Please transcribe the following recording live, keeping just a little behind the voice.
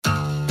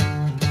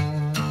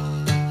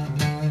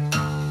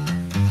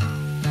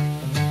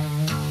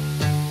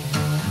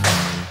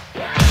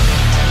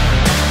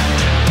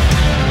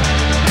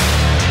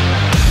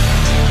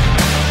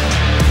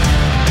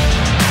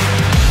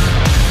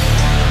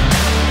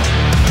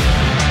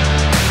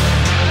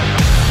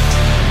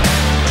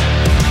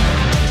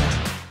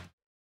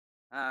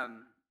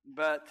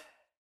But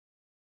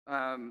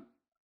on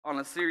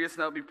a serious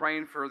note, be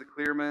praying for the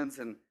Clearmans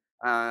and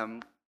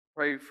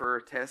pray for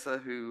Tessa,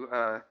 who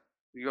that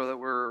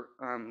we're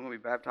going to be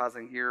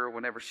baptizing here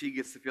whenever she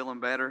gets to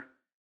feeling better.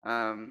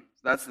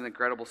 That's an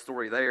incredible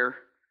story there.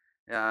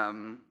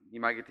 You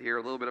might get to hear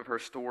a little bit of her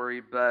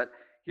story, but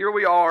here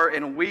we are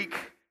in week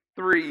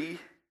 3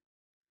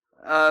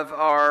 of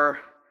our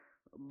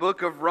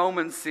Book of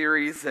Romans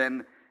series,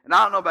 and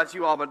I don't know about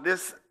you all, but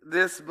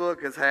this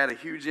book has had a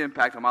huge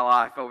impact on my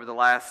life over the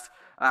last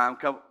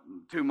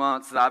 2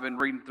 months. That I've been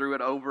reading through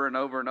it over and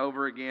over and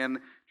over again,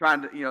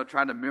 trying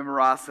to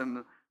memorize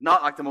some,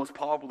 not like the most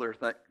popular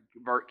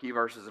key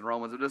verses in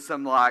Romans, but just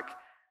some like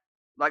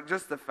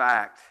just the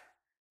fact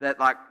that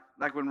like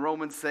when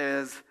Romans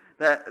says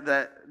that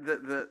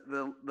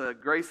the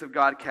grace of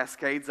God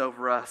cascades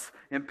over us,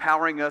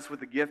 empowering us with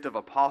the gift of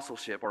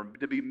apostleship, or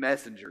to be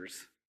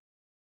messengers.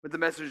 But the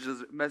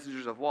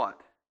messengers of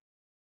what?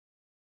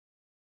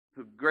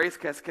 So grace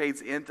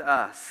cascades into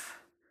us,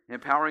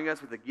 empowering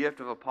us with the gift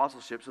of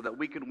apostleship so that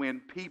we can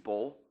win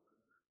people.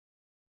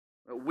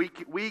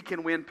 We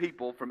can win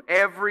people from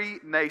every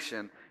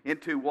nation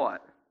into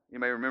what? You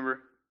may remember?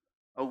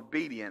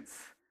 Obedience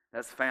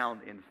that's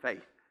found in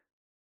faith.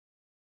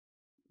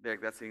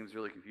 Derek, that seems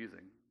really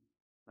confusing.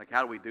 Like,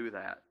 how do we do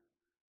that?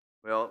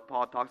 Well,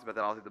 Paul talks about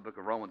that all through the book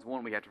of Romans.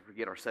 One, we have to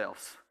forget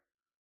ourselves.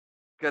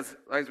 Because,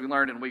 as we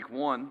learned in week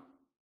 1,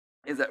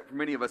 is that for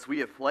many of us, we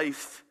have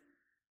placed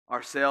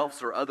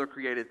ourselves or other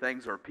created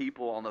things or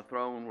people on the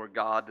throne where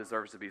God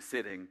deserves to be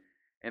sitting.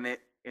 And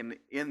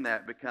in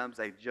that becomes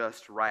a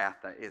just wrath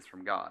that is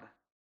from God.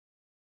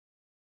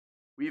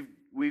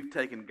 We've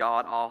taken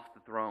God off the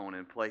throne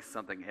and placed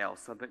something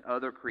else, something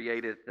other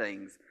created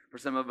things. For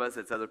some of us,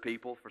 it's other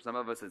people. For some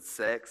of us, it's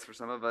sex. For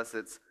some of us,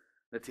 it's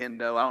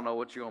Nintendo. I don't know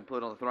what you're going to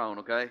put on the throne,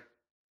 okay?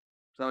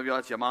 Some of you,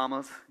 it's your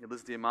mamas. You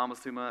listen to your mamas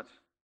too much.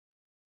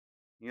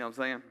 You know what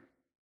I'm saying?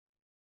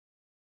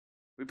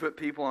 We put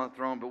people on the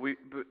throne, but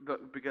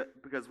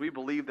because we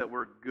believe that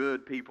we're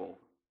good people.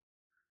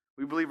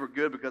 We believe we're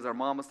good because our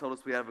mamas told us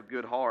we have a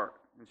good heart.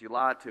 And she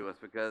lied to us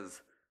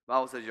because the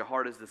Bible says your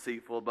heart is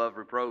deceitful above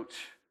reproach.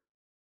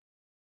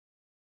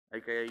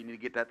 AKA, you need to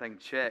get that thing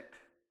checked.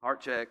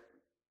 Heart check.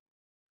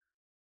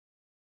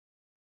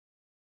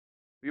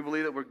 We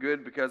believe that we're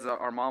good because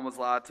our mamas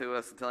lied to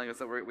us and telling us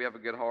that we have a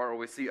good heart, or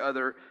we see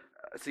others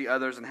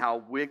and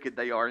how wicked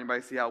they are.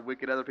 Anybody see how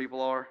wicked other people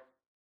are?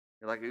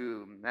 You're like,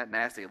 ooh, that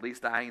nasty. At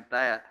least I ain't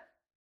that.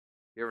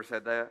 You ever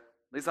said that? At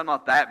least I'm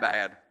not that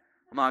bad.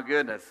 Oh, my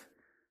goodness.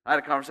 I had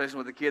a conversation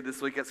with a kid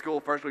this week at school,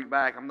 first week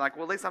back. I'm like,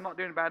 well, at least I'm not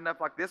doing bad enough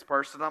like this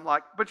person. I'm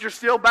like, but you're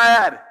still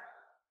bad.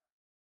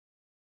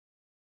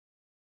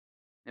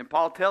 And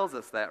Paul tells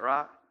us that,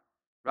 right?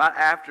 Right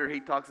after he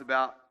talks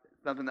about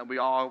something that we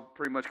all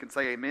pretty much can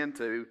say amen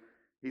to,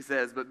 he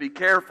says, but be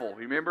careful,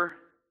 remember?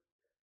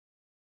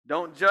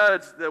 Don't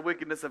judge the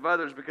wickedness of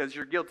others because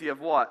you're guilty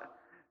of what?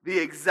 The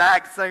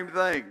exact same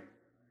thing.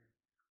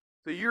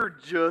 So you're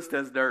just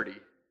as dirty.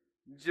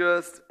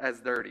 Just as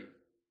dirty.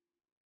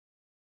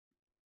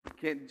 You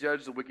can't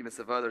judge the wickedness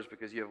of others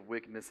because you have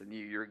wickedness in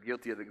you. You're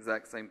guilty of the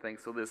exact same thing.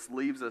 So this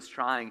leaves us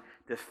trying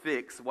to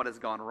fix what has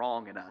gone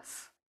wrong in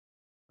us.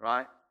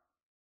 Right?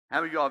 How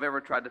many of y'all have ever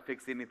tried to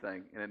fix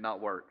anything and it not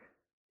work?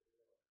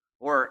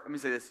 Or, let me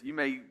say this, you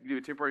may do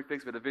a temporary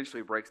fix, but eventually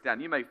it breaks down.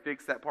 You may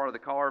fix that part of the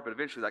car, but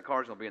eventually that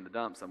car is going to be in the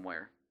dump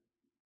somewhere.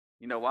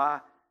 You know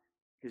why?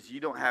 Because you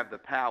don't have the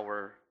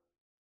power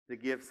to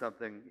give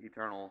something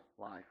eternal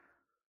life.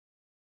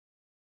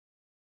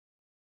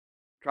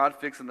 Tried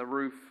fixing the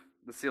roof,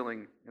 the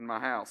ceiling in my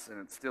house, and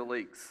it still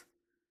leaks.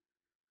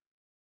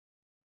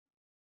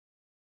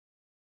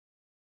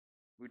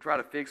 We try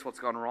to fix what's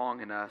gone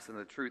wrong in us, and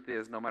the truth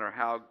is, no matter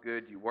how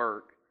good you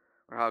work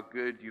or how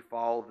good you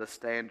follow the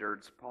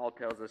standards, Paul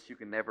tells us you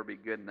can never be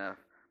good enough,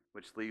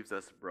 which leaves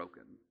us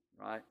broken,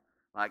 right?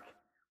 Like,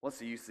 what's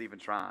the use of even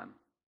trying?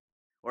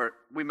 Or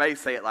we may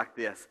say it like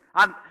this,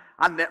 I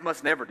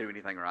must never do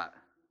anything right.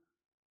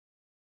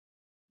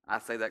 I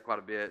say that quite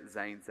a bit.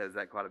 Zane says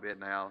that quite a bit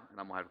now, and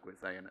I'm going to have to quit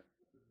saying it.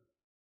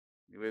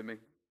 You with me?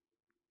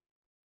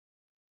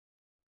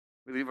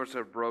 We leave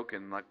ourselves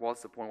broken. Like,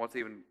 what's the point? What's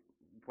even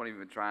the point of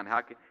even trying?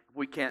 If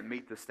we can't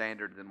meet the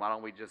standard, then why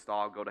don't we just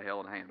all go to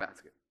hell in a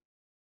handbasket?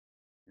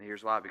 And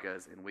here's why.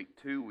 Because in week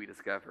 2, we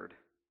discovered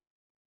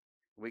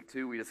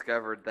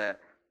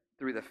that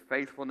through the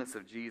faithfulness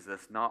of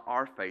Jesus, not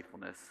our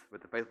faithfulness,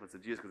 but the faithfulness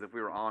of Jesus, because if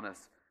we were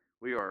honest,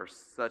 we are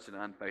such an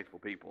unfaithful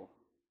people.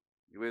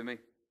 You with me?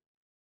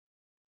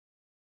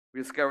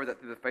 We discovered that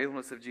through the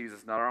faithfulness of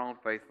Jesus, not our own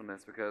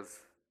faithfulness,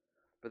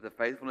 but the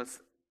faithfulness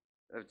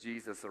of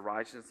Jesus, the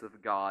righteousness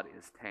of God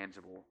is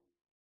tangible.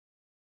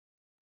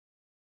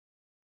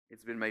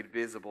 It's been made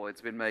visible.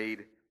 It's been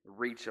made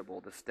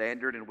reachable. The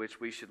standard in which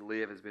we should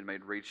live has been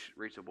made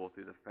reachable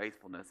through the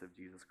faithfulness of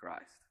Jesus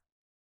Christ.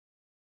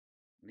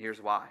 And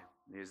here's why.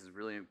 This is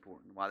really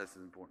important. Why this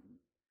is important.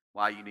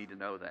 Why you need to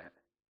know that.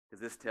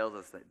 Because this tells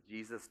us that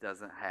Jesus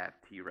doesn't have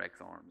T-Rex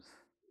arms.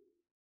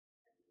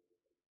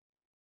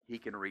 He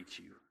can reach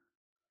you.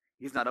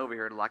 He's not over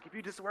here like, if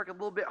you just work a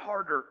little bit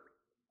harder,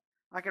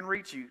 I can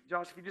reach you.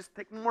 Josh, if you just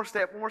take one more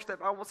step,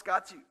 I almost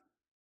got you.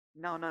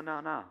 No, no, no,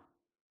 no.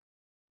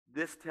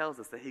 This tells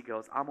us that he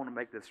goes, I'm going to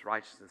make this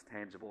righteousness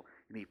tangible,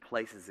 and he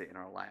places it in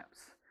our laps.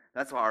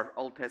 That's why our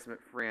Old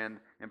Testament friend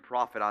and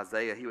prophet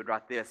Isaiah, he would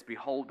write this,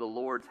 behold, the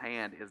Lord's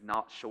hand is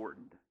not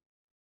shortened.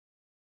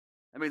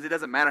 That means it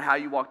doesn't matter how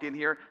you walked in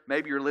here.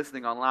 Maybe you're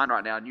listening online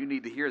right now and you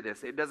need to hear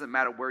this. It doesn't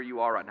matter where you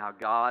are right now.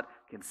 God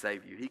can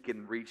save you. He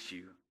can reach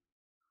you.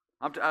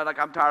 I'm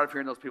tired of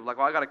hearing those people like,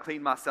 well, I got to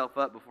clean myself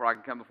up before I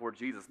can come before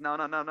Jesus. No,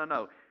 no, no, no,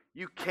 no.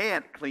 You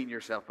can't clean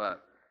yourself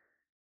up.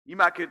 You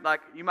might could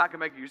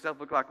make yourself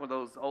look like one of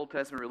those Old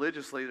Testament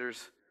religious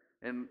leaders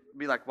and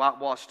be like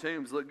whitewashed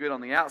tombs, look good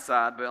on the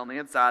outside, but on the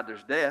inside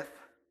there's death.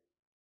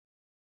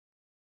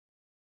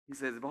 He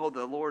says, behold,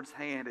 the Lord's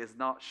hand is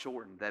not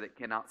shortened that it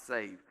cannot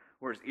save,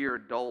 or his ear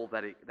dull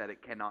that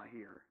it cannot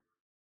hear.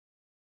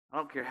 I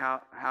don't care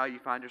how you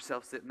find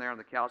yourself sitting there on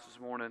the couch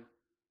this morning,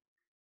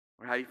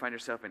 or how you find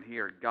yourself in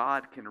here.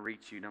 God can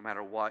reach you no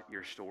matter what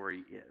your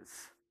story is.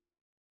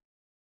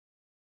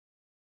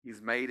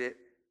 He's made it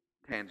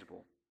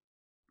tangible.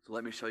 So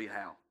let me show you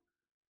how.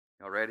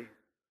 Y'all ready?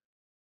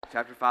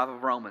 Chapter 5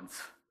 of Romans.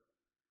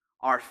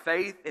 Our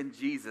faith in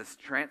Jesus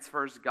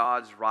transfers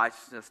God's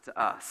righteousness to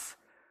us.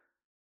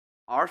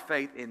 Our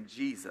faith in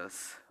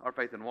Jesus, our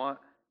faith in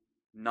what?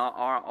 Not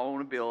our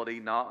own ability,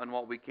 not in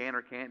what we can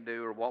or can't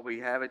do, or what we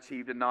have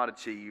achieved and not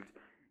achieved.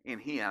 In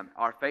Him.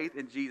 Our faith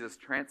in Jesus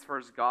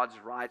transfers God's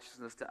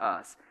righteousness to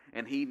us.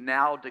 And He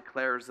now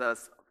declares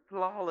us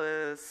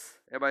flawless.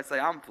 Everybody say,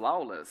 I'm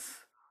flawless.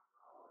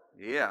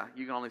 Yeah,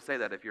 you can only say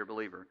that if you're a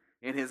believer.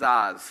 In His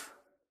eyes.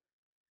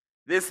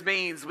 This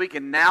means we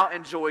can now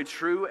enjoy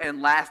true and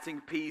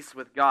lasting peace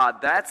with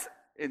God. That's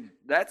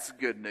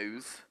good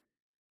news.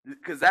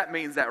 Because that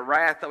means that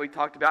wrath that we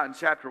talked about in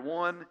chapter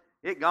 1,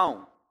 it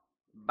gone.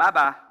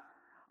 Bye-bye.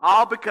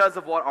 All because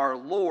of what our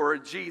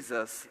Lord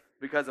Jesus,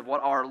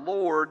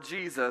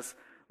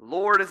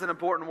 Lord is an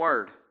important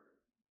word.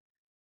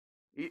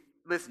 He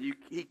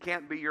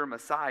can't be your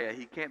Messiah.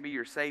 He can't be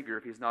your Savior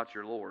if He's not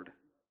your Lord.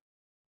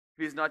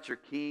 If He's not your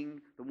King,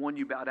 the one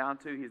you bow down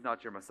to, He's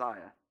not your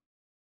Messiah.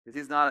 Because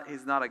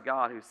He's not a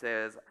God who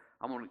says,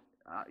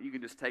 you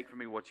can just take from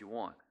me what you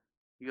want.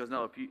 He goes,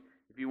 no, if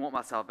you want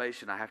my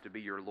salvation, I have to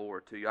be your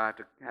Lord too. I have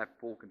to have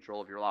full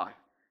control of your life,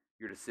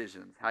 your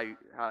decisions. How you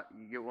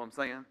get what I'm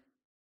saying?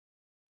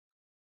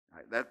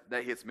 Right,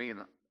 that hits me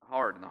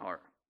hard in the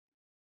heart.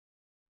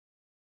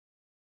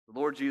 The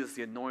Lord Jesus,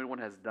 the Anointed One,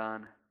 has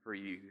done for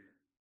you.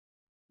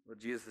 What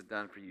Jesus has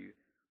done for you.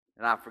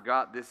 And I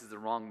forgot, this is the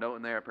wrong note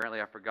in there. Apparently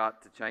I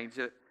forgot to change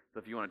it. So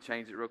if you want to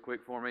change it real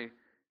quick for me,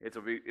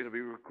 it'll be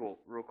real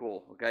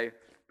cool, okay?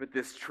 But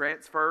this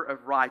transfer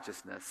of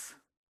righteousness,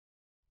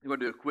 I'm going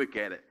to do a quick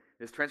edit.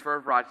 This transfer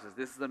of righteousness,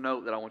 this is the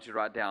note that I want you to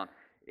write down.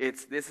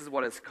 This is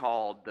what is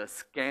called the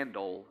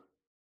scandal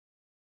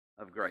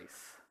of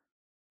grace.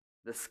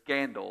 The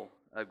scandal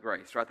of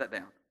grace. Write that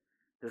down.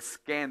 The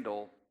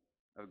scandal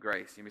of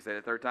grace. You may say it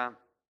a third time.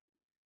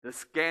 The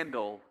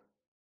scandal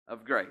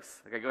of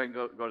grace. Okay, go ahead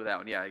and go to that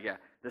one. Yeah.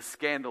 The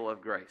scandal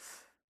of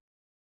grace.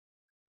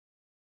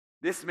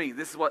 This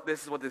is what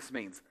this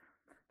means.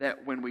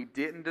 That when we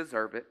didn't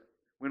deserve it,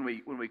 when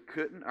we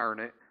couldn't earn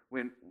it,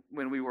 when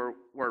we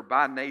were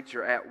by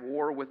nature at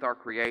war with our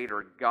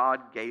Creator,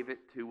 God gave it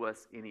to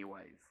us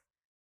anyways.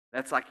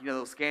 That's like,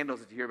 those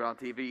scandals that you hear about on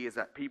TV, is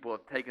that people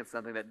have taken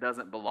something that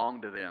doesn't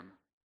belong to them.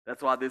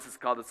 That's why this is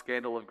called the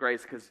scandal of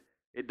grace, because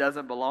it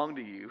doesn't belong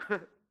to you.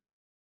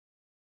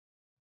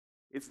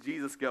 It's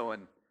Jesus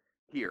going,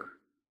 here,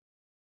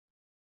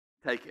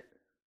 take it.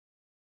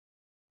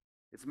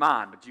 It's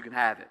mine, but you can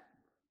have it.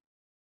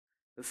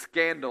 The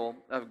scandal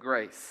of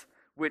grace,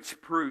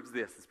 which proves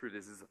this.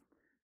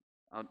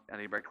 I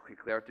need to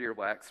clear out your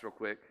wax real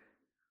quick.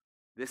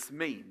 This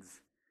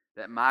means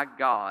that my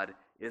God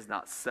is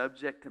not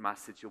subject to my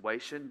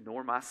situation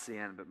nor my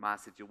sin, but my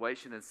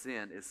situation and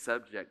sin is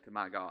subject to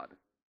my God.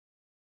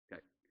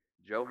 Okay.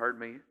 Joe heard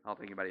me. I don't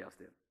think anybody else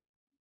did.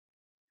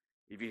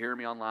 If you hear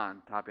me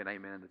online, type in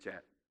amen in the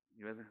chat.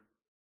 You with me?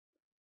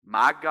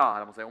 My God,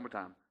 I'm going to say it one more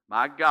time.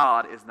 My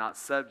God is not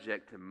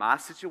subject to my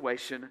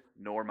situation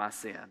nor my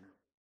sin.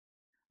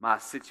 My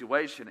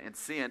situation and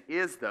sin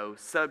is, though,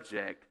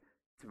 subject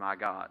to my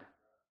God.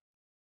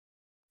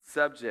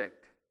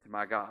 Subject to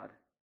my God.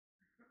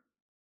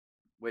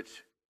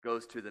 Which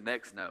goes to the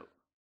next note.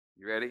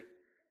 You ready?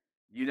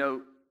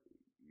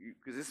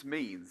 Because this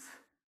means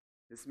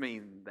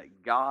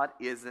that God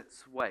isn't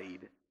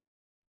swayed.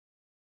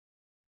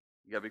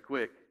 You gotta be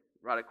quick.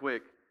 Write it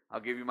quick. I'll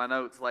give you my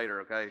notes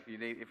later, okay? If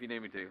you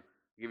need me to.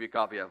 I'll give you a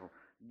copy of them.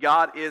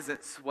 God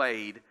isn't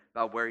swayed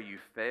by where you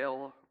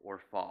fail or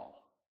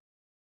fall,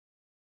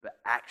 but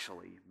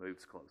actually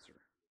moves closer.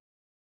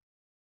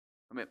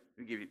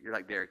 You're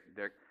like Derek.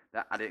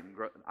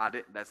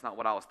 That's not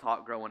what I was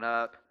taught growing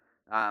up.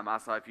 I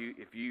saw if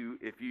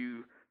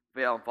you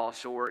fail and fall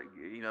short,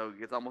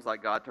 it's almost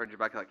like God turns your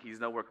back, like He's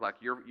nowhere, like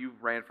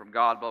you've ran from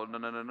God. But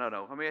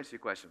no. Let me ask you a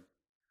question.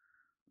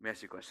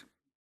 Let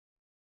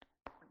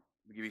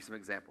me give you some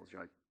examples.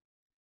 You're like,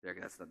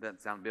 Derek, that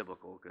doesn't sound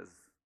biblical, because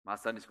My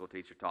Sunday school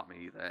teacher taught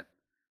me that.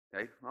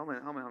 Okay, hold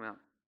on.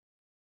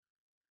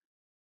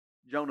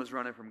 Jonah's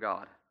running from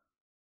God.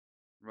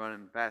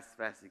 Running fast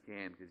as he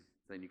can because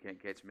he's saying you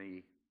can't catch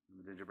me,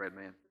 the gingerbread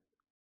man.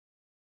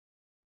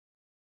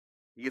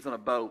 He gets on a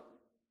boat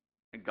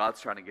and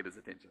God's trying to get his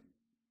attention.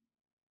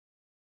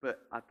 But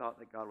I thought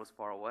that God was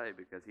far away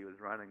because he was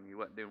running. He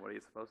wasn't doing what he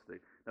was supposed to do.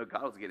 No,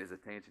 God was getting his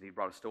attention. He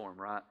brought a storm,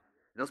 right?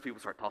 And those people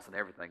start tossing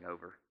everything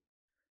over.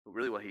 But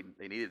really what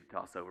they needed to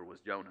toss over was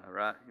Jonah,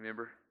 right? You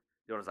remember?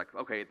 Jonah's like,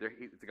 okay,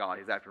 it's God.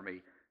 He's after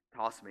me.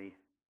 Toss me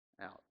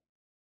out.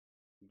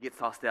 He gets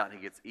tossed out and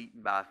he gets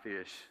eaten by a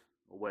fish,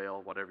 a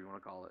whale, whatever you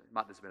want to call it. It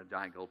might just have been a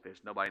giant goldfish.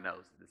 Nobody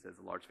knows. It says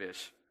a large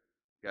fish.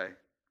 Okay?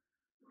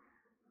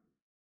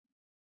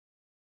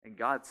 And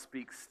God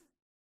speaks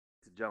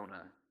to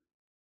Jonah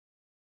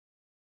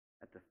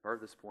at the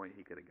furthest point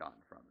he could have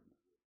gotten from him.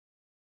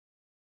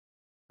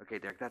 Okay,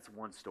 Derek, that's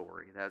one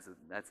story. That's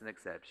an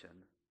exception.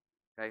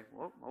 Okay,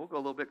 well, we'll go a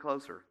little bit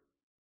closer. A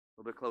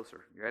little bit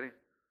closer. You ready?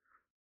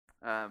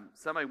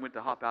 Somebody went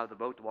to hop out of the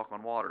boat to walk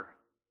on water.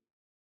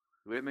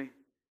 You with me?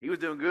 He was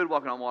doing good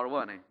walking on water,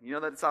 wasn't he? You know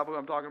that disciple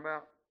I'm talking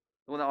about?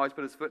 The one that always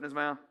put his foot in his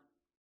mouth?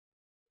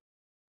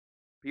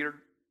 Peter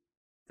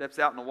steps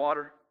out in the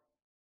water,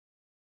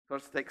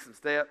 starts to take some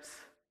steps,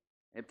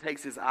 and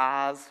takes his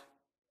eyes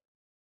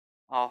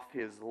off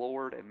his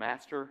Lord and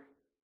Master.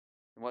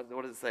 And what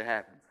does it say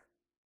happens?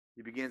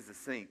 He begins to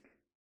sink.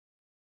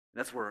 And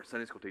that's where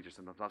Sunday school teachers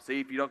sometimes talk. See,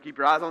 if you don't keep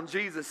your eyes on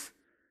Jesus,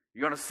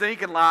 you're going to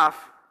sink in life.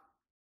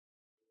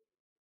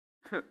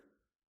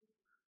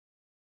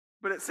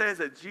 But it says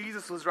that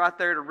Jesus was right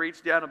there to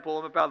reach down and pull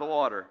him up out of the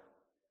water.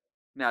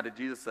 Now, did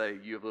Jesus say,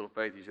 you have little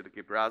faith, you should have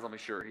kept your eyes on me?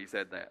 Sure, he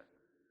said that.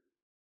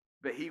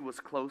 But he was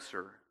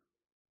closer.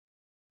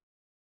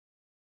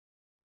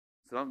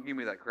 So don't give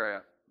me that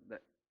crap.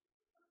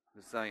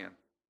 Just saying.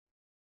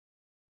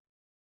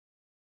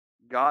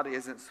 God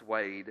isn't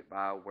swayed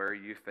by where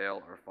you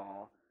fail or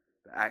fall,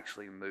 but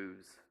actually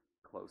moves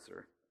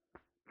closer.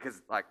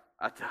 Because, like,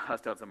 I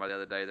was telling somebody the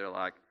other day, they're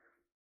like,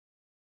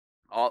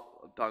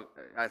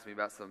 asked me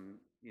about some,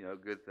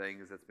 good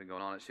things that's been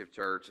going on at Shift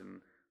Church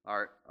and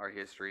our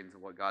history and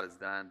what God has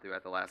done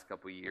throughout the last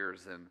couple of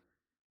years, and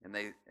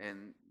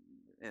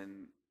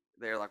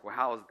they're like, well,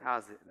 how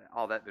has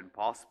all that been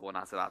possible? And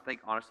I said, I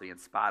think honestly, in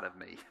spite of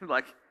me,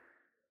 like,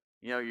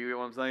 you know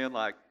what I'm saying,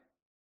 like,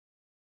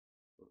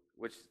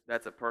 which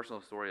that's a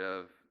personal story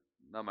of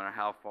no matter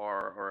how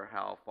far or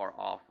how far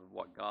off of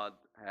what God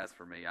has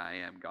for me I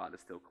am, God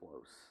is still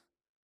close.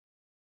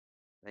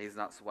 He's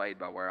not swayed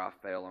by where I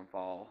fail and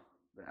fall,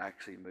 but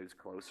actually moves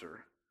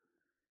closer.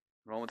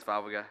 Romans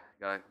 5, we're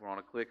on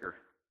a clicker.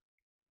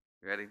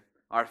 You ready?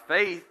 Our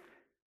faith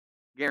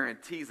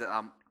guarantees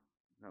that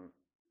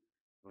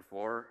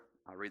before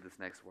I read this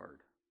next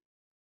word,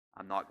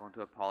 I'm not going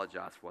to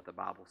apologize for what the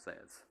Bible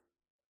says.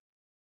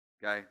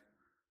 Okay?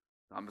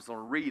 So I'm just going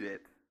to read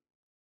it.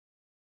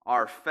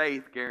 Our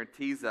faith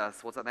guarantees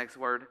us, what's that next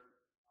word?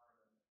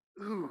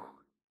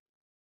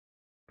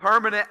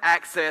 Permanent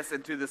access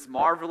into this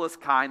marvelous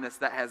kindness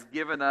that has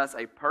given us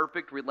a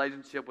perfect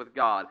relationship with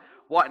God.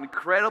 What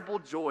incredible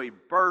joy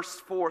bursts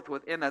forth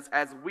within us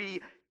as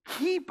we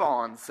keep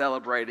on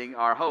celebrating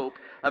our hope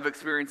of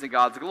experiencing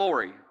God's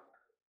glory.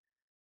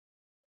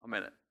 A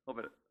minute.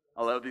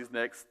 I love these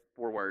next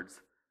 4 words,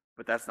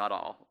 but that's not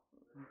all.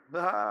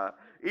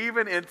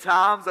 Even in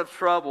times of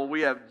trouble,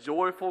 we have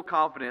joyful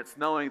confidence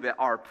knowing that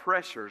our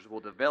pressures will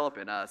develop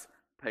in us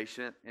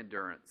patient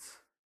endurance.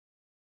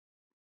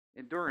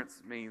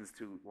 Endurance means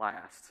to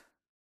last. Just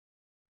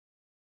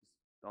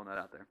throwing that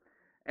out there.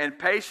 And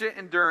patient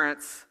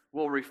endurance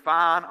will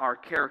refine our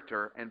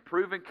character, and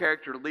proven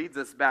character leads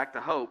us back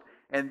to hope.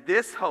 And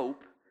this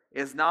hope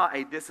is not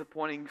a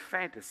disappointing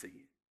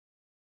fantasy.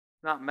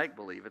 It's not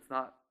make-believe. It's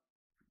not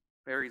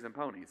fairies and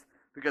ponies.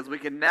 Because we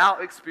can now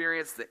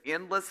experience the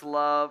endless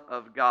love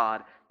of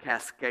God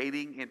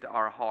cascading into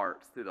our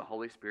hearts through the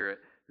Holy Spirit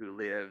who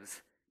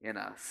lives in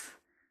us.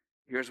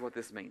 Here's what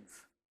this means.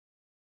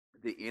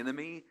 The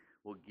enemy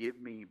will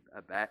give me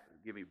bad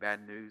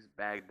news,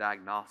 bad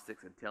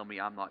diagnostics, and tell me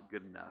I'm not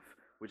good enough,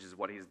 which is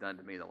what he's done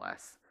to me the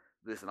last.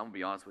 Listen, I'm gonna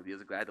be honest with you. I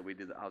was glad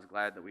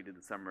that we did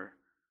the summer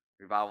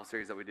revival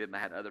series that we did, and I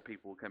had other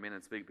people come in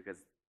and speak because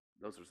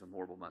those were some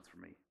horrible months for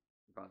me.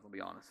 If I was gonna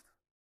be honest,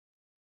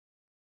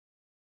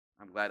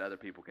 I'm glad other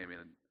people came in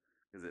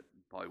because it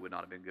probably would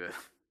not have been good.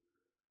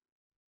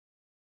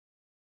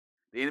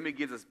 The enemy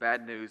gives us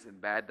bad news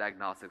and bad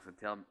diagnostics and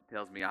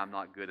tells me I'm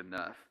not good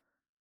enough.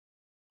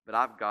 But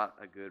I've got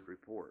a good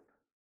report.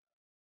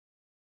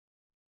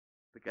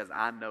 Because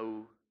I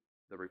know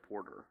the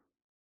reporter.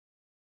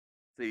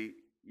 See,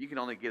 you can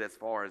only get as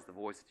far as the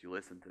voice that you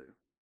listen to.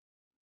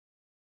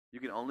 You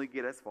can only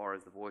get as far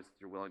as the voice that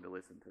you're willing to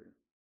listen to.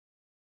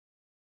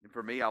 And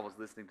for me, I was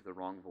listening to the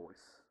wrong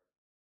voice.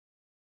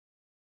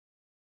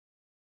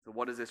 So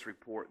what is this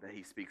report that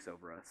he speaks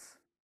over us?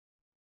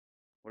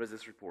 What is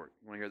this report?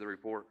 You want to hear the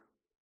report?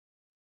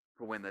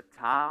 For when the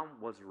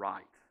time was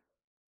right,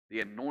 the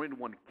Anointed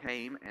One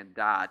came and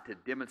died to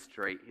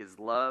demonstrate his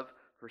love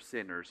for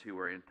sinners who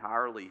are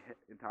entirely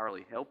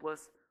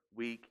helpless,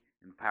 weak,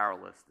 and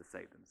powerless to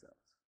save themselves.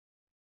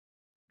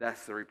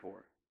 That's the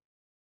report.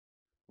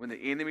 When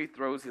the enemy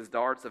throws his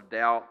darts of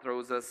doubt,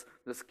 throws us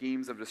the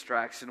schemes of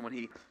distraction, when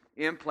he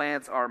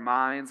implants our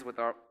minds with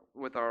that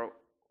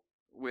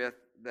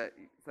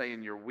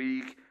saying you're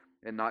weak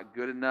and not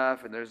good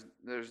enough, and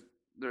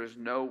there's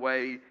no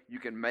way you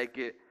can make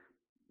it,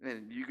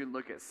 and you can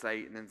look at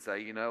Satan and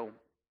say,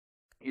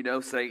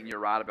 Satan, you're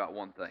right about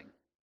one thing.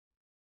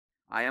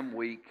 I am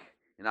weak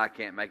and I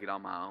can't make it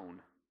on my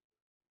own.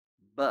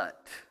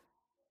 But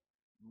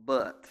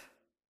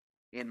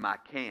in my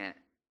can't,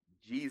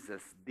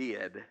 Jesus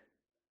did.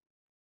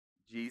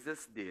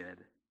 Jesus did.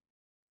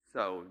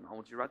 So I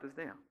want you to write this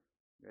down.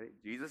 Ready?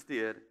 Jesus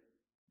did, ...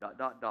 And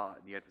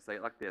you have to say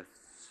it like this.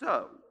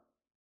 So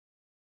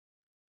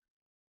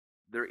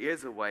there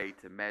is a way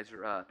to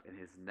measure up, and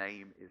his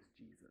name is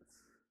Jesus.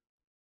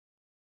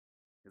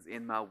 Because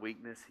in my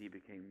weakness, he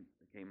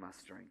became my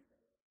strength.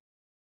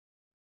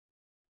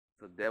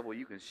 So devil,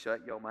 you can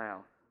shut your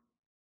mouth.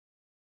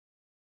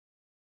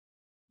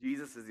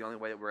 Jesus is the only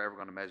way that we're ever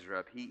going to measure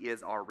up. He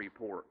is our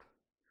report.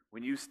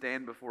 When you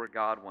stand before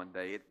God one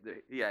day,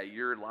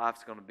 your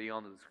life's going to be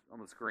on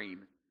the screen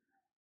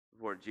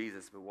before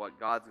Jesus, but what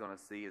God's going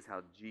to see is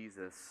how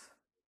Jesus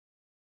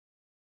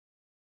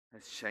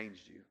has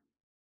changed you.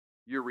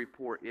 Your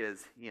report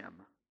is him.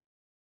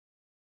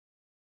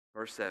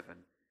 Verse 7.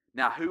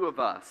 Now, who of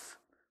us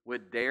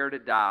would dare to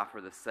die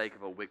for the sake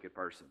of a wicked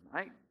person?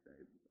 I'm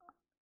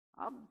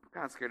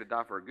kind of scared to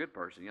die for a good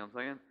person, you know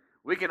what I'm saying?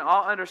 We can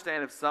all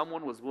understand if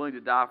someone was willing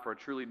to die for a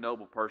truly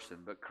noble person,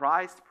 but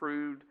Christ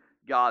proved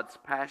God's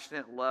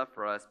passionate love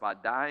for us by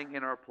dying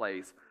in our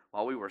place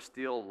while we were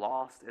still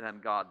lost and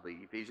ungodly.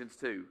 Ephesians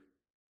 2.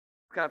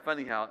 It's kind of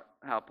funny how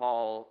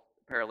Paul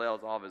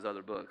parallels all of his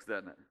other books,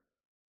 doesn't it?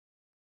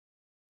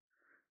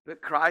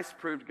 But Christ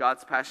proved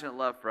God's passionate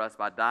love for us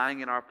by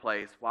dying in our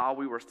place while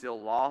we were still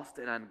lost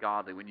and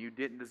ungodly. When you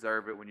didn't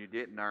deserve it, when you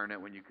didn't earn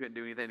it, when you couldn't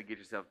do anything to get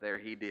yourself there,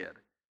 he did.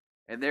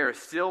 And there is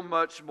still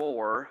much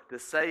more to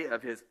say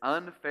of his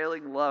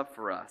unfailing love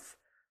for us.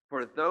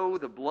 For though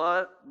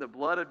through the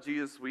blood of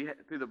Jesus, we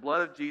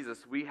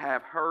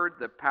have heard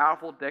the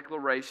powerful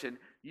declaration,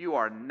 you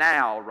are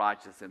now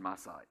righteous in my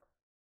sight.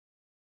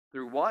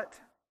 Through what?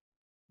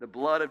 The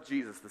blood of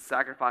Jesus, the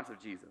sacrifice of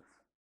Jesus.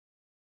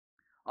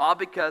 All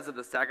because of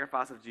the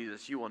sacrifice of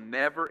Jesus, you will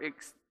never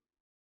experience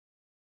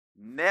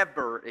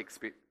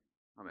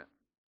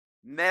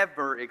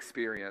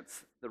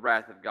the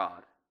wrath of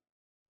God.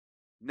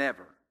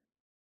 Never.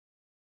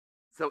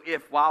 So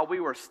if while we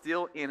were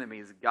still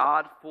enemies,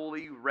 God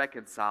fully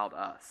reconciled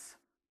us.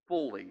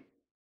 Fully.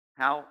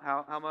 How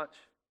much?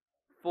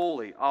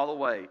 Fully, all the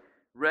way.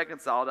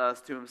 Reconciled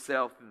us to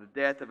himself through the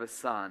death of his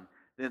Son.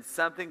 Then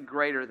something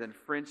greater than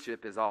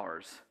friendship is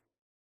ours.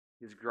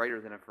 He's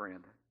greater than a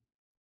friend.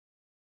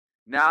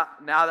 Now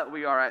that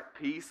we are at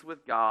peace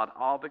with God,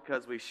 all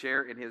because we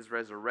share in his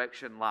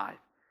resurrection life,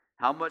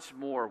 how much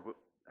more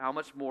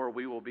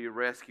we will be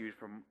rescued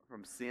from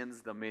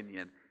sin's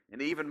dominion.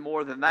 And even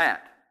more than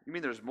that. You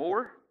mean there's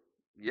more?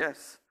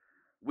 Yes.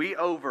 We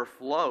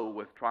overflow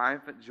with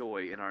triumphant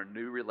joy in our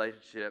new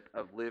relationship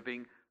of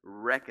living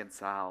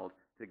reconciled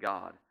to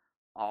God.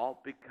 All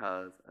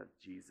because of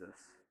Jesus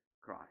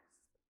Christ.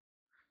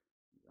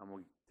 I'm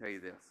going to tell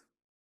you this.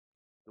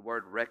 The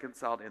word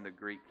reconciled in the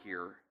Greek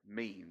here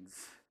means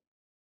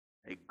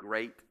a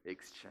great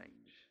exchange.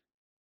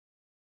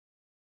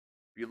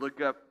 If you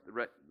look up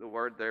the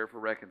word there for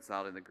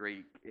reconciled in the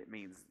Greek, it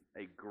means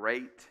a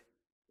great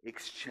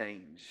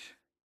exchange.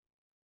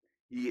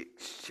 He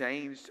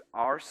exchanged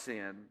our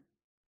sin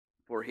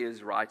for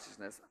his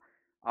righteousness,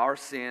 our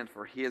sin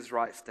for his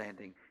right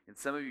standing. And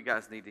some of you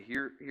guys need to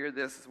hear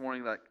this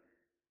morning, like,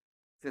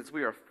 since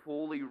we are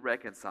fully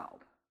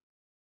reconciled,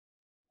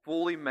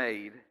 fully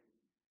made,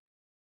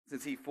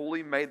 since he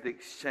fully made the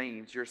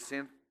exchange, your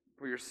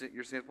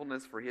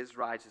sinfulness for his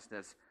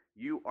righteousness,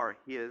 you are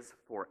his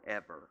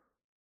forever.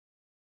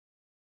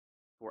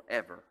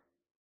 Forever.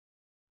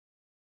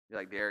 You're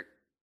like, Derek,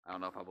 I don't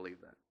know if I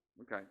believe that.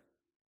 Okay.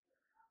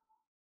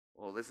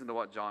 Well, listen to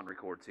what John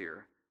records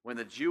here. When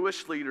the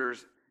Jewish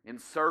leaders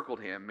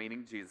encircled him,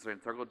 meaning Jesus, or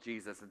encircled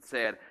Jesus, and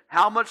said,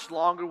 how much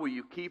longer will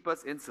you keep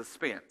us in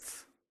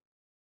suspense?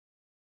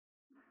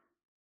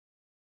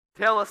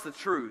 Tell us the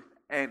truth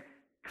and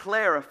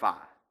clarify.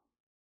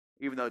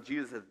 Even though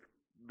Jesus has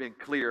been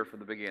clear from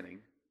the beginning.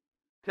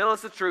 Tell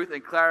us the truth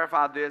and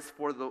clarify this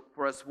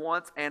for us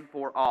once and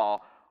for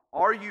all.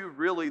 Are you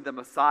really the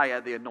Messiah,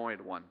 the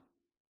Anointed One?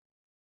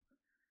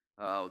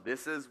 Oh,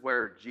 this is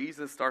where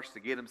Jesus starts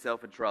to get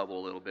himself in trouble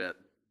a little bit.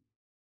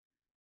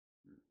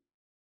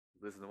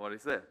 Listen to what he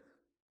said.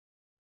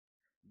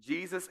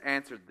 Jesus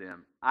answered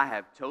them, I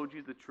have told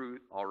you the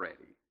truth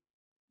already.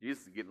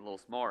 Jesus is getting a little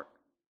smart.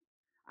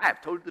 I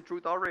have told you the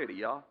truth already,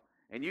 y'all.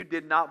 And you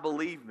did not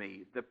believe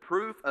me. The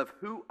proof of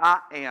who I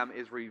am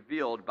is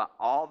revealed by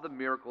all the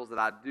miracles that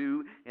I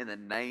do in the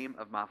name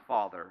of my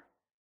Father.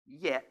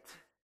 Yet,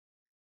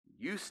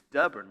 you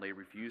stubbornly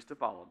refuse to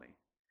follow me,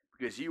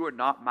 because you are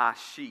not my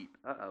sheep.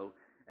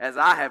 as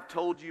I have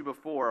told you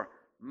before,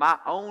 my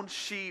own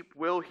sheep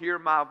will hear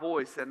my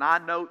voice, and I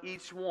know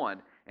each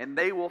one, and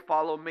they will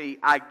follow me.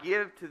 I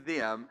give to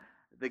them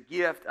the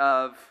gift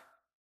of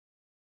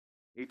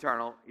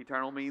eternal.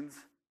 Eternal means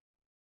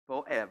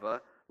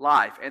forever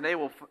life, and they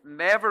will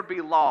never be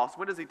lost.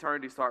 When does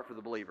eternity start for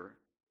the believer?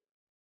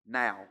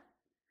 Now.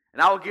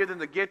 And I will give them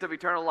the gift of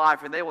eternal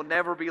life, and they will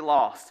never be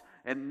lost.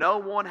 And no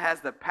one has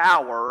the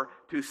power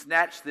to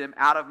snatch them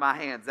out of my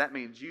hands. That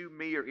means you,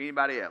 me, or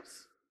anybody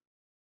else.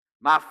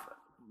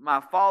 My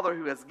Father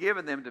who has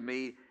given them to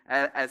me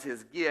as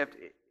his gift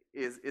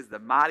is the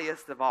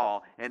mightiest of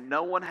all, and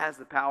no one has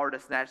the power to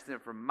snatch them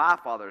from my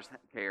Father's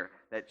care.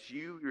 That's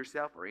you,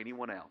 yourself, or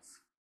anyone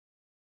else.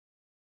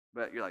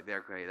 But you're like,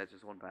 they're great. That's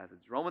just one passage.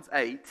 Romans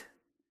 8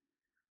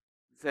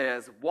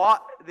 says,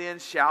 what then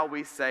shall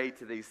we say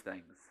to these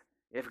things?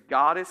 If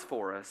God is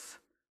for us,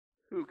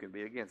 who can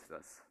be against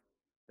us?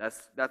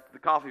 That's the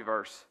coffee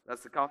verse.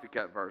 That's the coffee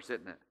cup verse,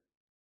 isn't it?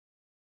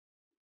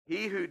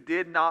 He who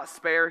did not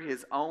spare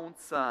his own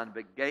son,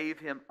 but gave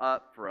him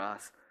up for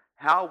us,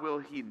 how will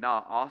he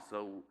not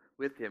also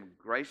with him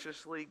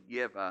graciously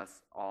give us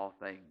all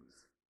things?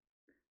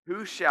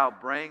 Who shall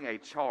bring a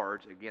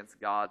charge against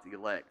God's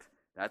elect?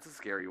 That's a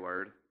scary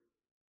word.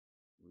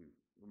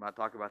 We might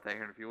talk about that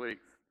here in a few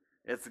weeks.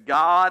 It's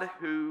God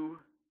who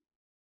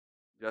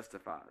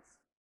justifies.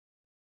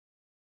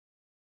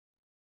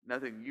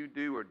 Nothing you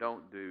do or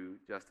don't do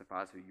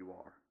justifies who you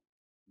are.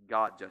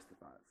 God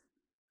justifies.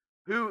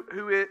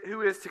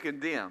 Who is to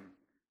condemn?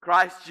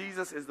 Christ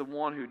Jesus is the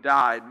one who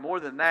died. More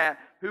than that,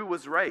 who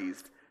was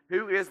raised?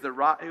 Who is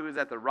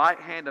at the right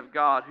hand of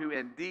God, who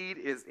indeed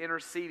is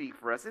interceding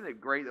for us? Isn't it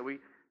great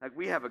that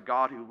we have a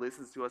God who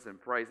listens to us and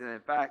prays? And in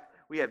fact,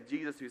 we have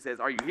Jesus who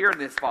says, are you hearing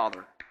this,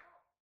 Father?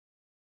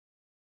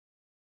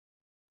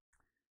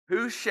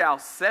 Who shall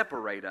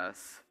separate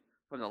us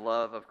from the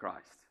love of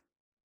Christ?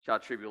 Shall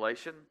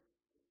tribulation,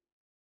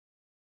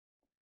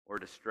 or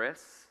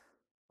distress,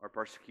 or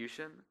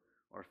persecution,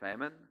 or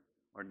famine,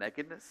 or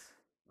nakedness,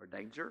 or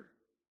danger,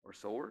 or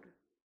sword?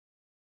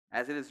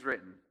 As it is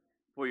written,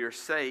 for your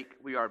sake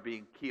we are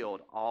being killed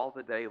all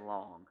the day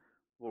long,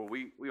 for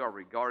we are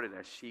regarded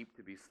as sheep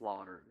to be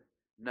slaughtered.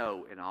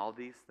 No, in all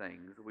these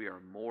things we are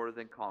more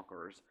than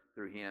conquerors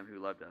through him who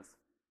loved us.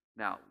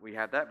 Now, we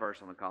have that verse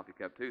on the coffee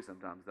cup too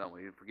sometimes, don't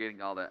we?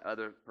 Forgetting all that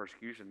other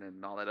persecution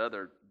and all that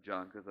other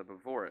junk that's up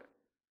before it.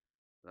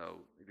 So,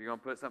 if you're going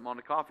to put something on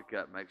the coffee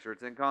cup, make sure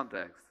it's in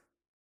context.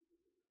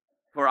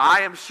 For I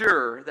am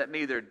sure that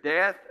neither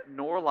death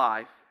nor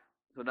life,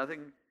 so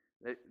nothing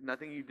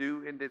you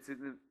do,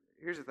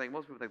 here's the thing,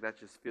 most people think that's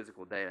just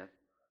physical death.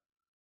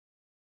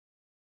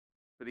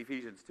 But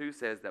Ephesians 2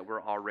 says that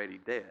we're already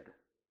dead.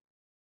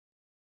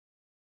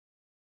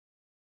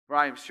 For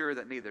I am sure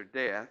that neither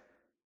death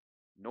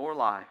nor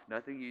life,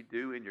 nothing you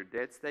do in your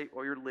dead state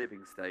or your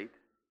living state,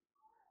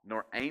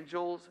 nor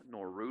angels,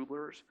 nor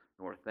rulers,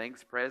 nor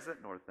things present,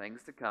 nor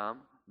things to come,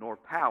 nor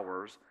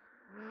powers,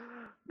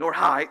 nor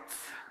heights,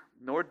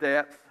 nor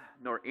depth,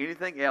 nor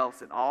anything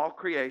else in all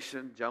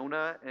creation,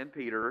 Jonah and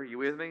Peter, you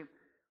with me,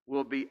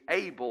 will be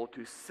able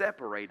to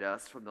separate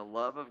us from the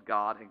love of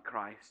God in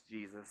Christ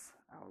Jesus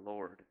our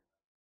Lord.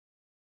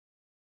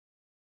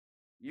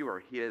 You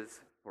are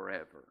his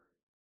forever.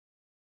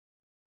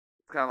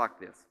 It's kind of like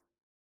this.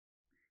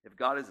 If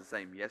God is the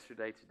same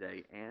yesterday,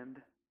 today,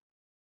 and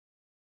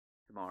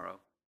tomorrow,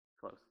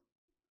 close,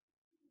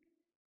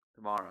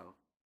 tomorrow,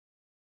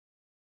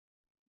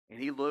 and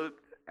he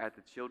looked at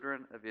the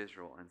children of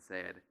Israel and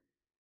said,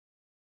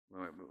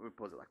 let me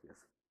pose it like this.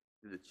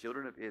 Do the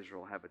children of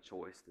Israel have a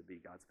choice to be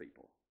God's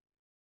people?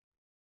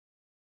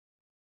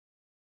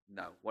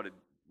 No. What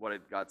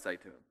did God say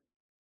to him?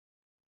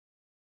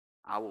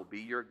 I will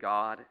be your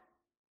God,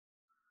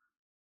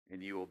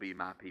 and you will be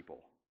my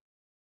people.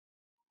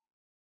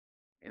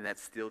 And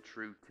that's still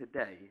true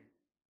today.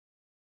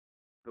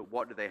 But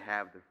what do they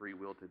have the free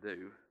will to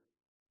do?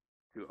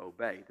 To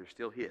obey. They're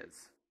still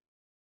his.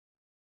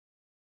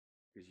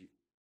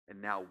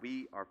 And now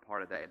we are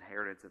part of that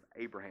inheritance of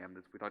Abraham.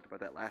 We talked about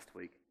that last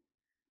week.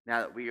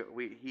 Now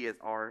that he is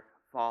our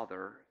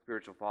father,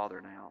 spiritual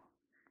father now.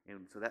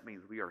 And so that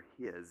means we are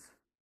his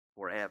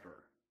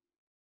forever.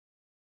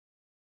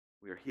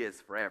 We are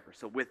his forever.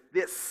 So with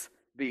this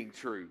being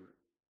true,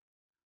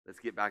 let's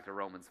get back to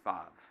Romans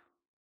 5.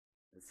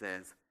 It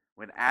says,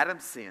 when Adam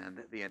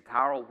sinned, the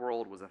entire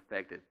world was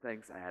affected.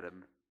 Thanks,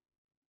 Adam.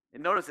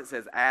 And notice it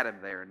says Adam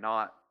there,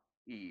 not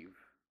Eve.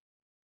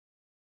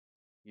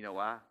 You know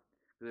why?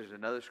 Because there's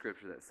another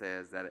scripture that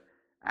says that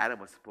Adam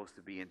was supposed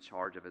to be in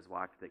charge of his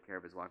wife, to take care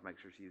of his wife, make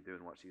sure she's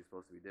doing what she's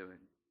supposed to be doing.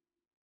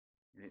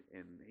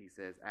 And he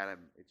says, Adam,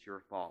 it's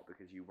your fault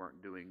because you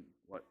weren't doing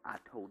what I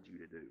told you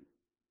to do.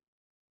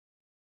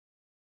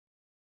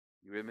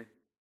 You with me?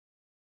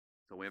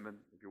 So women,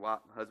 if your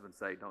husband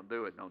say, don't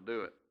do it, don't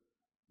do it.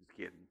 Just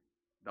kidding.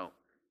 Don't.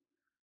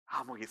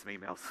 I'm going to get some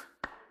emails.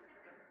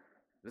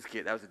 Just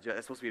kidding. That's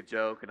supposed to be a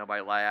joke and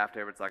nobody laughed.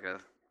 It's like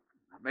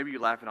maybe you're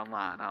laughing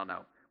online. I don't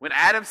know. When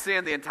Adam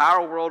sinned, the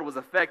entire world was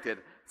affected.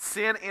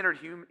 Sin entered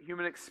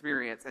human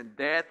experience and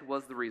death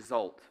was the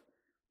result.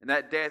 And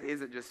that death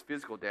isn't just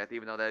physical death,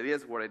 even though that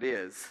is what it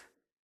is,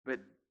 but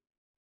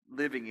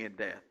living in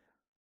death.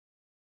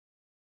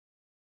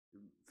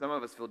 Some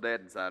of us feel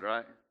dead inside,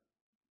 right?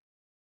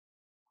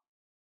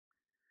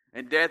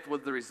 And death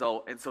was the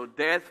result. And so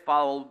death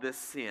followed this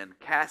sin,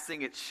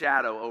 casting its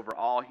shadow over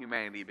all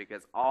humanity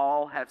because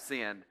all have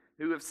sinned.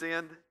 Who have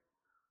sinned?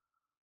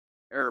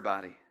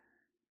 Everybody.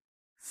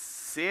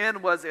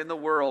 Sin was in the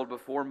world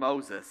before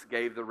Moses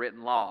gave the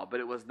written law,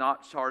 but it was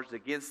not charged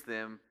against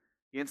them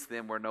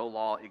where no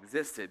law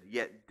existed.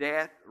 Yet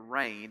death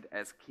reigned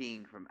as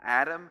king from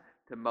Adam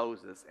to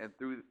Moses,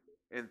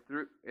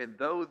 and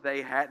though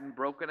they hadn't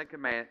broken a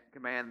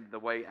command the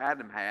way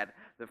Adam had,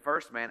 the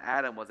first man,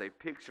 Adam, was a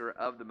picture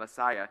of the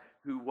Messiah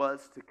who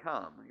was to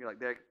come. You're like,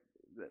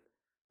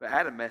 but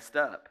Adam messed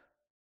up.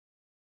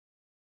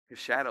 His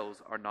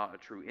shadows are not a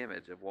true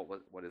image of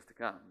what is to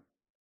come.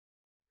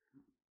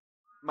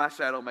 My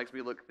shadow makes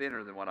me look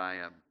thinner than what I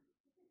am.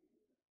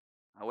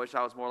 I wish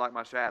I was more like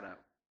my shadow.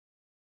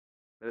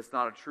 But it's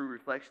not a true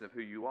reflection of who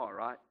you are,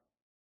 right?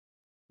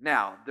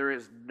 Now, there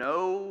is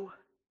no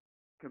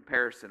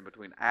comparison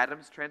between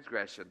Adam's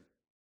transgression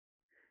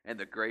and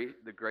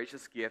the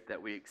gracious gift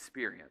that we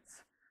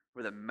experience.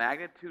 For the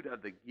magnitude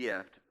of the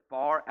gift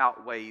far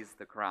outweighs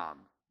the crime.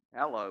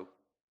 Hello.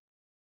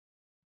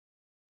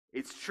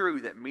 It's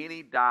true that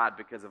many died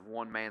because of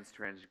one man's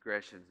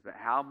transgressions, but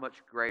how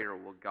much greater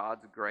will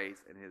God's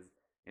grace and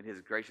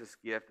his gracious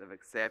gift of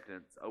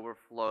acceptance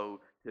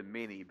overflow to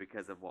many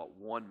because of what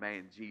one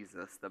man,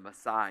 Jesus, the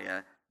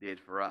Messiah,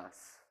 did for us?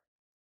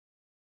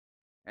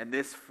 And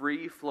this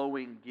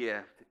free-flowing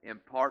gift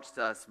imparts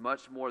to us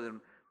much more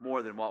than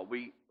what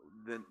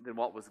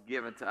was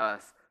given to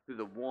us through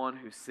the one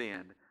who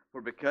sinned. For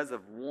because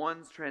of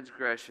one's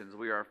transgressions,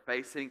 we are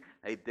facing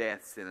a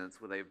death sentence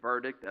with a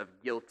verdict of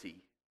guilty.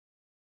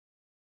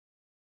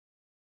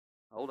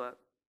 Hold up.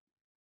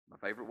 My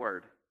favorite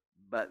word.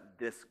 But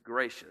this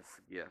gracious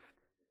gift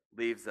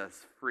leaves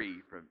us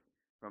free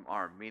from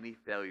our many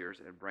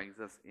failures and brings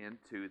us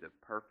into the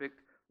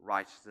perfect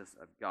righteousness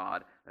of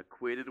God,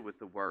 acquitted with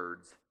the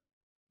words,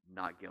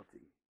 not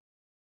guilty.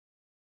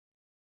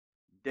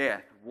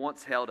 Death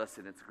once held us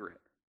in its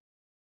grip.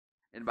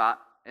 And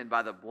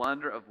by the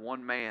blunder of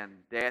one man,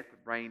 death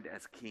reigned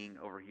as king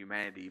over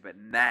humanity. But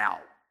now,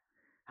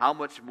 how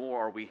much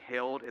more are we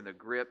held in the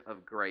grip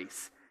of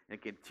grace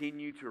and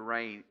continue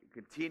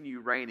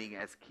reigning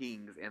as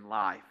kings in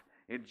life,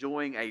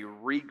 enjoying a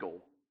regal,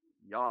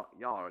 y'all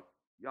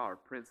are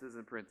princes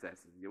and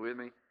princesses, you with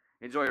me?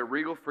 Enjoy a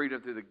regal freedom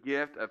through the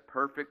gift of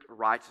perfect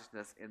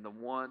righteousness in the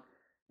one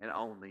and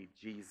only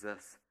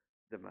Jesus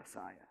the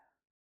Messiah.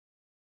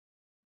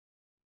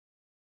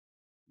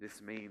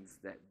 This means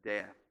that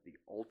death, the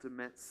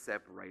ultimate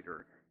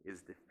separator,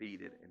 is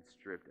defeated and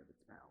stripped of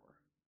its power.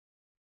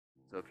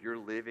 So if you're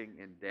living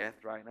in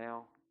death right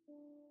now,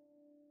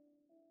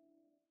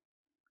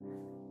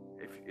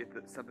 if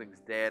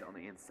something's dead on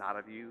the inside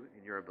of you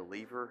and you're a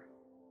believer,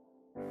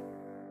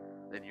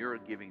 then you're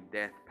giving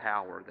death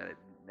power that it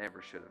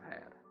never should have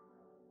had.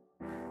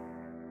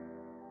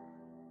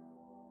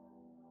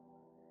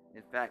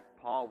 In fact,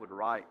 Paul would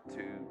write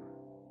to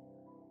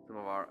some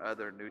of our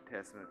other New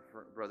Testament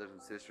brothers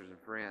and sisters and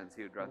friends.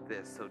 He would write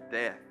this: so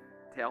death,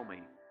 tell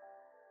me,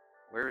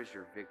 where is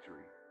your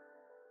victory?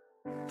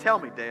 Tell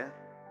me, death,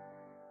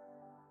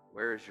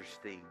 where is your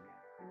sting?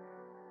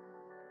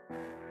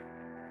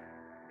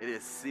 It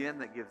is sin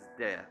that gives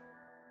death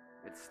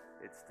its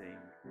sting,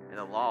 and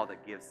the law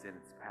that gives sin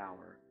its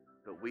power.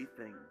 But we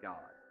thank God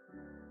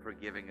for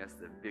giving us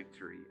the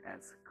victory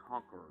as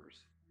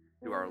conquerors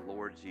through our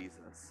Lord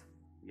Jesus,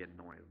 the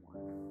Anointed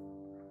One.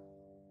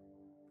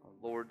 Our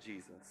Lord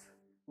Jesus,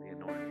 the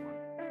Anointed One.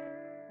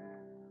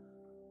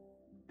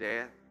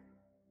 Death,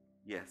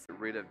 yes, get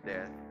rid of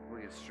death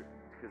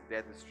because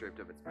death is stripped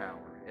of its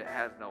power. It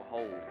has no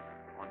hold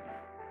on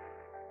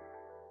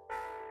you.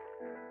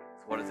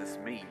 So what does this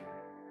mean?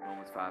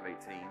 Romans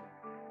 5:18.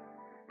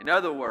 In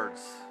other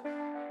words,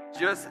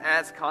 just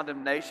as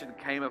condemnation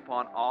came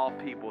upon all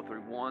people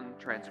through one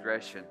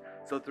transgression,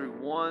 so through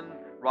one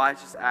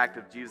righteous act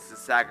of Jesus'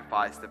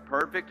 sacrifice, the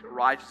perfect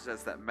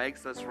righteousness that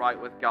makes us right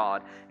with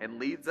God and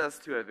leads us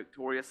to a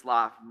victorious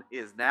life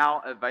is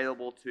now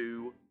available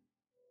to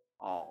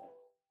all.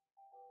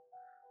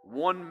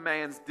 One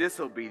man's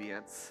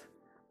disobedience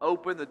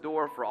opened the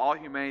door for all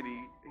humanity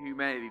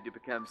to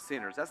become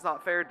sinners. That's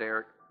not fair,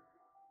 Derek.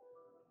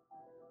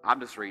 I'm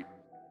just reading.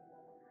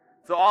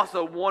 So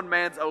also one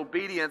man's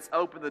obedience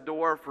opened the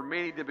door for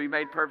many to be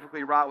made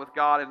perfectly right with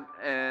God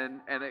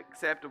and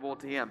acceptable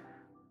to Him.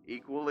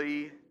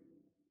 Equally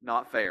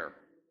not fair.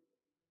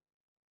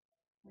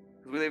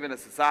 Because we live in a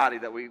society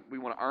that we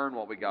want to earn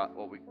what we got,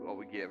 what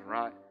we give,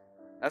 right?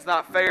 That's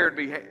not fair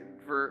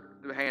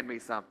to hand me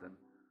something.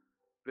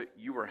 But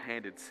you were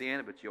handed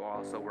sin, but you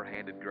also were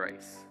handed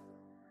grace.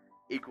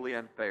 Equally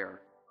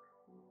unfair.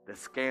 The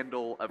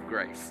scandal of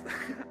grace.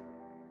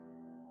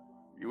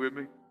 You with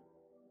me?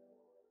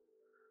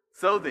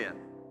 So then,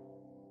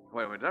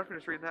 wait, did I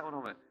finish reading that one?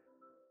 Hold on a minute.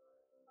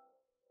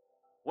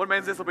 One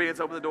man's disobedience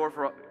opened the door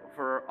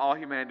for all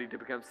humanity to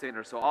become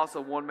sinners. So also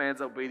one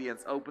man's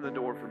obedience opened the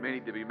door for many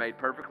to be made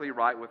perfectly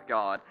right with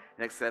God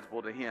and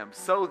acceptable to Him.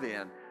 So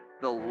then,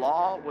 the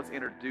law was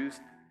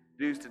introduced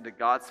into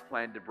God's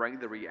plan to bring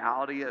the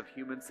reality of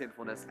human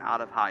sinfulness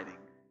out of hiding.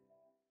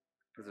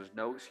 Because there's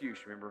no excuse,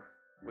 remember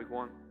week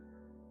 1?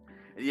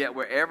 And yet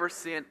wherever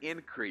sin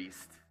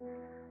increased,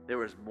 there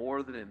was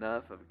more than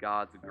enough of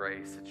God's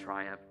grace to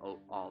triumph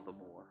all the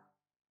more.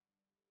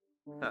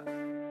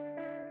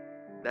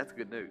 That's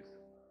good news.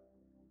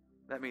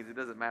 That means it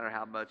doesn't matter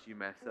how much you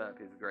mess up,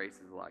 His grace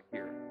is like,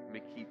 here, let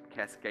me keep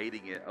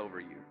cascading it over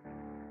you.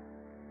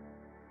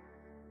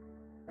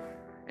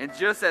 And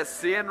just as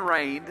sin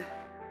reigned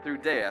through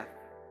death,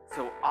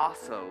 so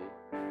also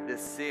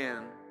this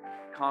sin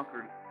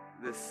conquering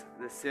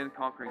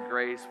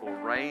grace will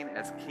reign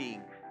as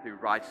King through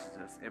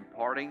righteousness,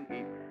 imparting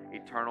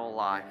eternal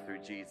life through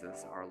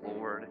Jesus, our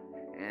Lord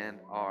and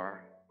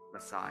our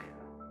Messiah.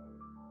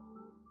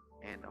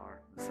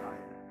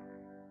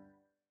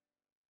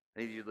 I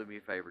need you to do me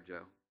a favor,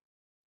 Joe.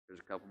 There's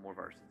a couple more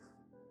verses.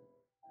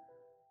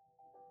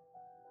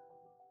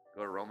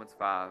 Go to Romans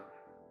 5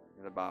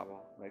 in the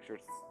Bible. Make sure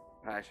it's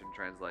Passion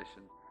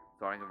Translation,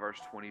 starting in verse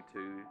 22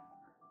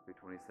 through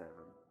 27.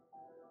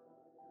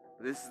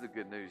 But this is the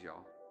good news,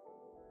 y'all.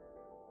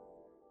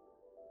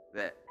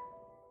 That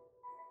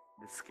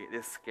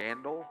this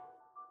scandal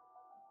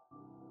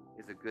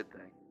is a good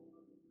thing.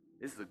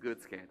 This is a good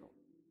scandal.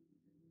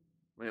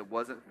 When it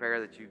wasn't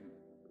fair that you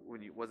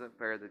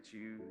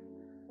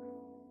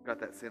got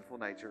that sinful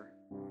nature,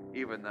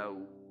 even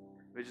though,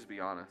 let's just be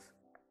honest,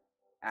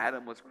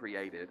 Adam was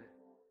created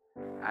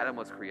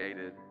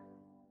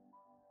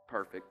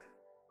perfect,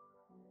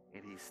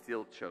 and he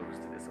still chose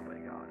to disobey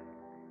God,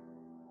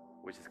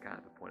 which is kind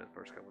of the point of the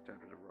first couple of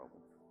chapters of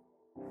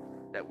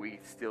Romans, that we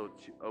still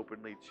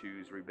openly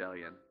choose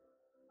rebellion.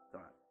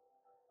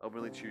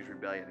 Openly choose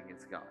rebellion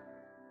against God.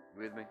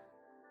 You with me?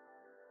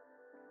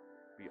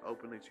 We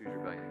openly choose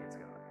rebellion against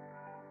God.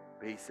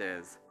 But he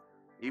says,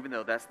 even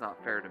though that's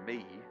not fair to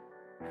me,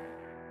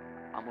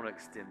 I'm going to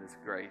extend this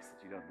grace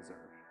that you don't deserve.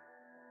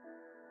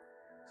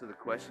 So the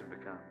question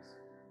becomes,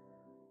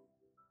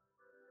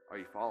 are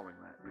you following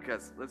that?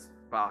 Because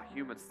by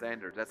human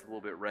standards, that's a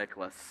little bit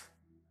reckless,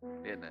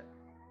 isn't it?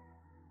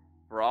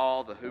 For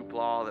all the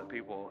hoopla that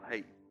people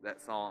hate that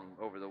song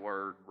over the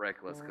word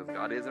reckless, because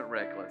God isn't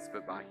reckless,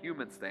 but by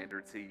human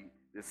standards,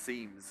 this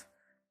seems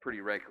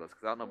pretty reckless.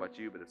 Because I don't know about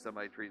you, but if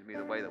somebody treats me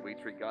the way that we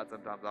treat God,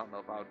 sometimes I don't know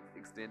if I would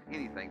extend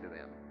anything to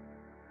them.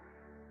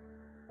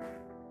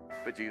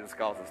 But Jesus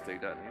calls us to,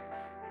 doesn't He?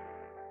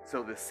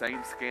 So the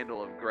same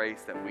scandal of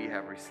grace that we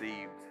have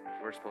received,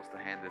 we're supposed to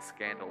hand this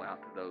scandal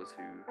out to those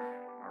who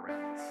are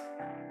around us.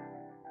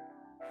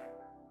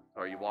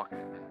 So are you walking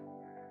in that?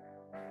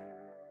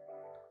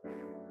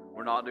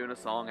 We're not doing a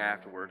song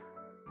afterward.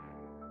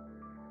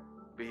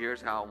 But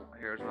here's how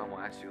I want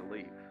to ask you to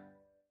leave.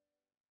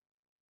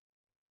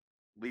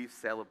 Leave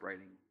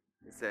celebrating.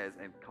 It says,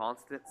 in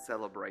constant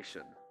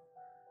celebration.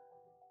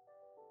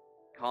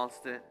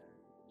 Constant,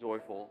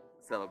 joyful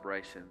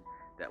celebration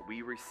that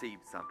we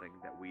received something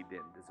that we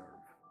didn't deserve.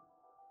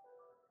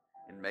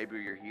 And maybe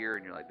you're here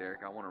and you're like,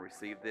 Derek, I want to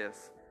receive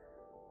this.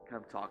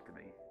 Come talk to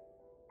me.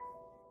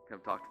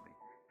 Come talk to me.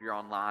 If you're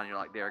online and you're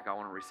like, Derek, I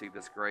want to receive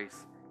this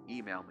grace,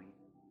 email me.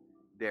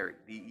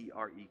 Derek,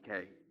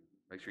 D-E-R-E-K.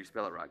 Make sure you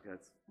spell it right, because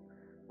that's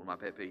one of my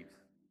pet peeves.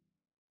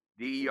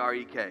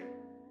 D-E-R-E-K.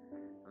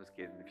 I'm just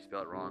kidding. If you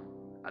spell it wrong,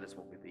 I just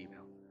won't get the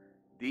email.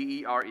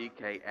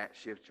 D-E-R-E-K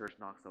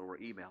 @shiftchurchknoxville, or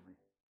email me.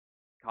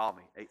 Call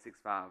me,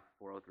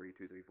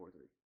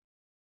 865-403-2343.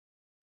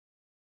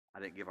 I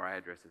didn't give our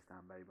address this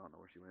time, babe. I don't know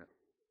where she went.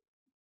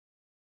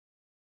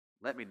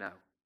 Let me know.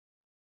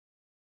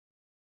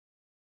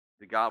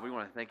 To God, we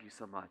want to thank you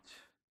so much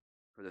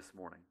for this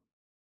morning.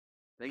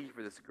 Thank you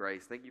for this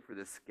grace. Thank you for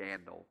this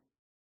scandal.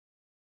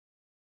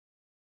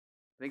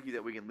 Thank you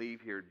that we can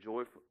leave here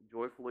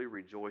joyfully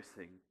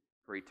rejoicing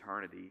for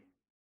eternity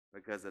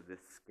because of this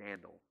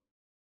scandal.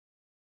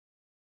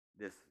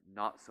 This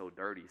not so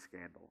dirty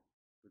scandal,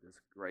 but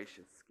this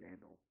gracious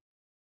scandal.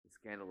 The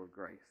scandal of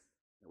grace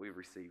that we've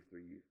received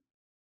through you.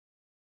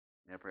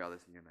 And I pray all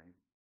this in your name.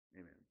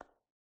 Amen.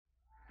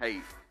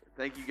 Hey,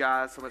 thank you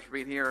guys so much for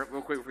being here.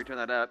 Real quick before we turn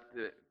that up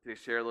to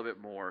share a little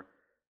bit more.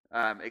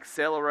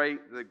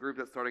 Accelerate, the group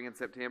that's starting in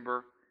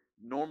September.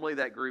 Normally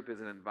that group is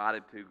an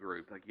invited to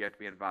group. Like you have to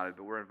be invited,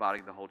 but we're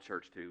inviting the whole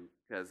church to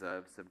because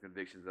of some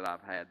convictions that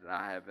I've had that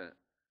I haven't.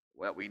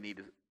 Well, we need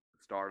to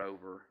start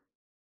over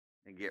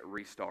and get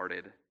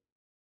restarted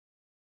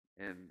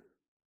and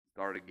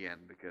start again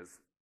because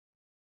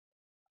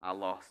I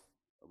lost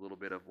a little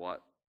bit of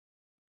what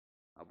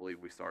I believe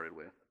we started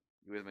with.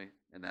 You with me?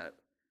 And that,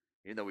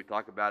 even though we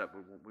talk about it,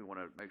 we want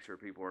to make sure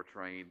people are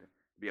trained to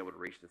be able to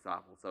reach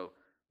disciples. So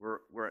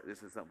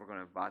this is something we're going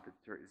to invite the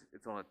church.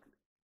 It's going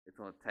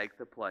to take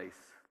the place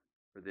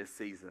for this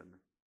season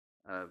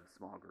of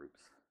small groups.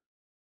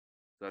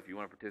 So if you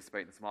want to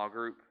participate in a small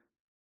group,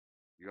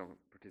 you're going to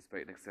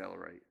participate and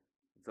Accelerate.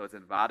 So it's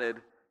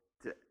invited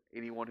to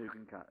anyone who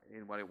can come,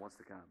 anybody who wants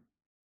to come.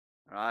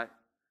 All right?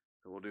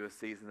 So we'll do a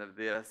season of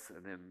this,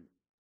 and then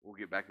we'll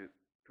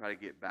try to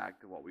get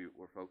back to what we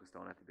were focused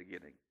on at the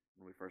beginning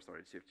when we first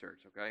started Shift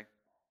Church, okay?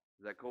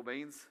 Is that cool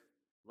beans?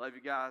 Love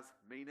you guys.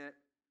 Mean it.